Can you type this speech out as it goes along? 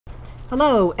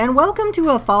Hello and welcome to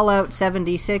a Fallout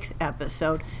 76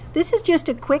 episode. This is just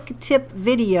a quick tip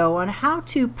video on how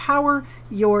to power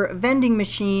your vending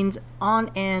machines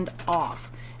on and off.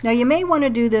 Now you may want to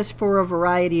do this for a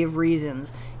variety of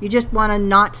reasons. You just want to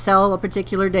not sell a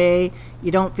particular day, you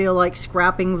don't feel like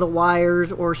scrapping the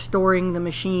wires or storing the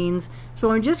machines.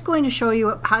 So I'm just going to show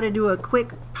you how to do a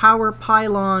quick power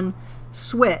pylon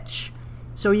switch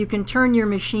so you can turn your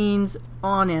machines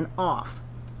on and off.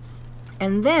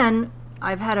 And then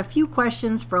I've had a few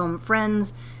questions from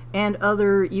friends and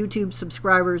other YouTube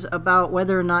subscribers about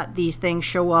whether or not these things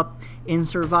show up in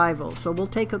survival. So we'll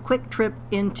take a quick trip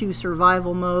into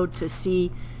survival mode to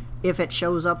see if it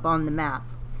shows up on the map.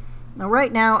 Now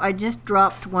right now I just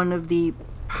dropped one of the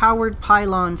powered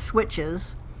pylon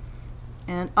switches,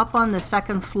 and up on the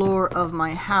second floor of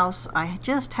my house I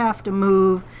just have to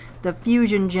move the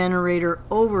fusion generator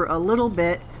over a little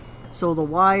bit so the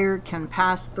wire can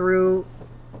pass through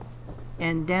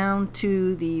and down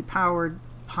to the powered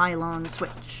pylon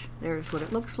switch. There's what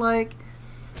it looks like.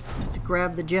 Let's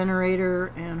grab the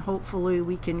generator and hopefully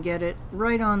we can get it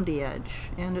right on the edge.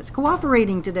 And it's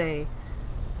cooperating today.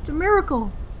 It's a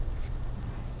miracle.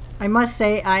 I must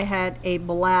say I had a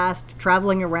blast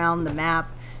traveling around the map,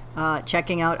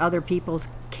 checking out other people's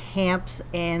camps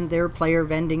and their player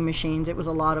vending machines. It was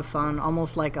a lot of fun,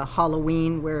 almost like a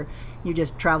Halloween where you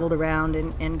just traveled around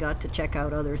and got to check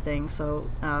out other things. So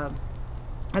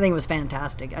I think it was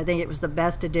fantastic. I think it was the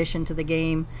best addition to the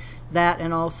game. That,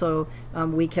 and also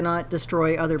we cannot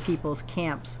destroy other people's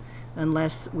camps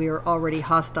unless we are already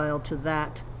hostile to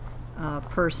that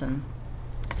person.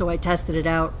 So I tested it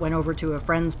out, went over to a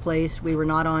friend's place. We were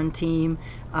not on team.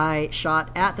 I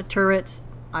shot at the turrets.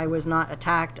 I was not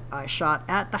attacked. I shot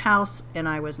at the house and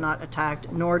I was not attacked,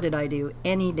 nor did I do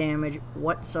any damage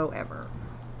whatsoever.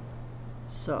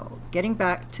 So getting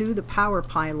back to the power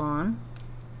pylon,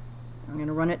 I'm going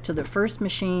to run it to the first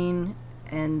machine,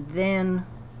 and then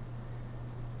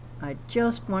I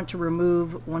just want to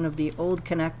remove one of the old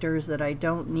connectors that I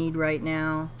don't need right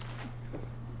now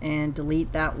and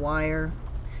delete that wire.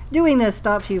 Doing this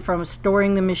stops you from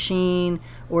storing the machine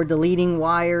or deleting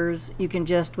wires. You can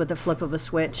just, with the flip of a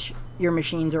switch, your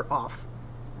machines are off.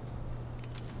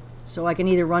 So I can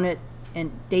either run it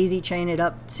and daisy chain it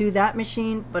up to that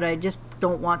machine, but I just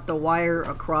don't want the wire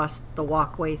across the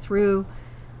walkway through.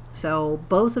 So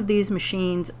both of these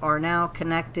machines are now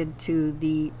connected to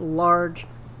the large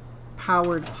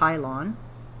powered pylon.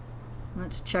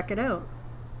 Let's check it out.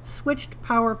 Switched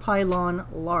power pylon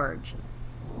large.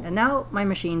 And now my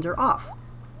machines are off.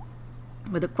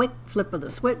 With a quick flip of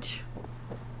the switch.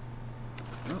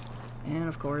 And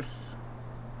of course,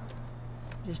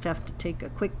 just have to take a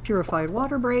quick purified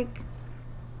water break.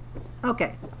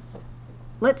 Okay,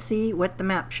 let's see what the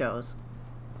map shows.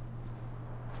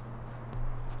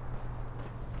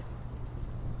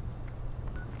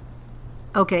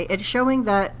 Okay, it's showing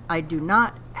that I do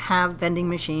not have vending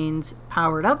machines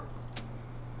powered up.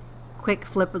 Quick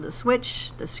flip of the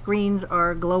switch, the screens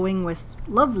are glowing with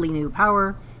lovely new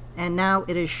power, and now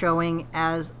it is showing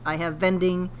as I have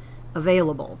vending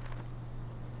available.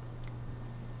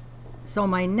 So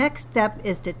my next step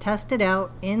is to test it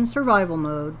out in survival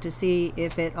mode to see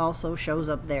if it also shows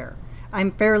up there.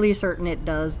 I'm fairly certain it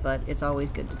does, but it's always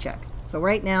good to check. So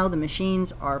right now the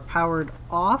machines are powered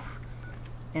off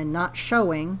and not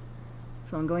showing,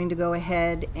 so I'm going to go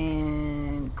ahead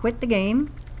and quit the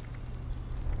game,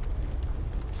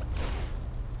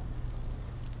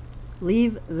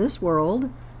 leave this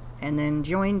world, and then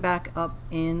join back up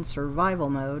in survival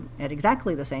mode at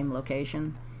exactly the same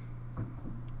location.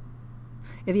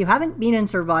 If you haven't been in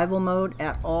survival mode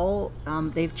at all,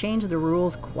 they've changed the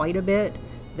rules quite a bit,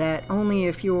 that only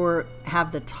if you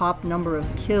have the top number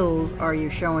of kills are you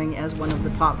showing as one of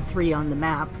the top 3 on the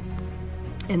map,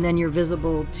 and then you're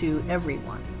visible to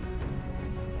everyone.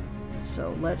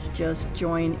 So let's just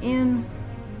join in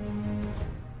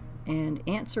and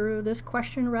answer this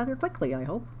question rather quickly, I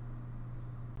hope.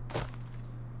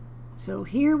 So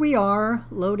here we are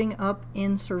loading up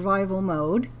in survival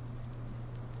mode.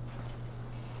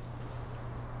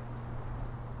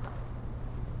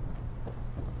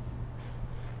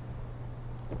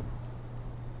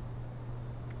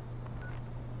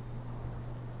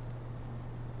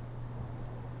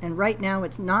 And right now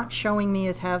it's not showing me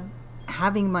as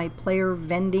having my player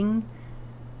vending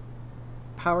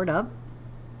powered up.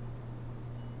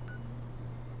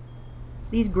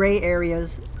 These gray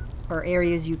areas are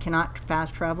areas you cannot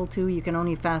fast travel to. You can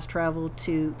only fast travel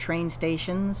to train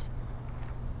stations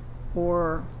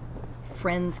or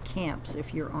friends' camps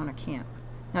if you're on a camp.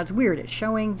 Now it's weird, it's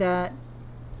showing that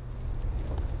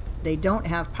they don't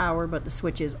have power, but the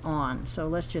switch is on. So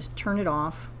let's just turn it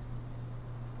off.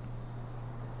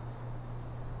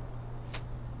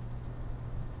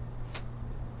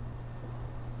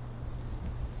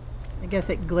 I guess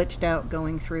it glitched out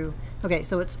going through. Okay,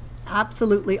 so it's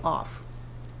absolutely off.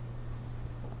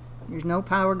 There's no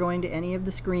power going to any of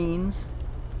the screens.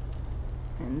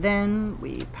 And then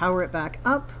we power it back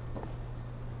up.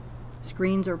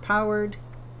 Screens are powered.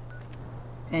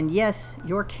 And yes,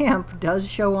 your camp does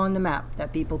show on the map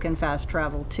that people can fast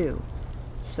travel to.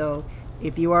 So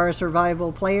if you are a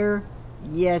survival player,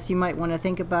 yes, you might want to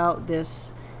think about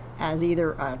this as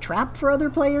either a trap for other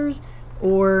players,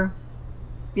 or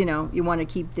you know, you want to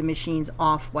keep the machines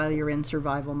off while you're in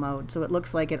survival mode. So it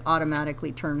looks like it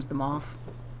automatically turns them off.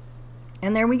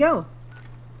 And there we go.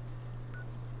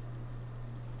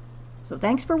 So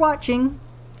thanks for watching,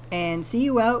 and see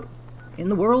you out in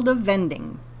the world of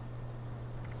vending.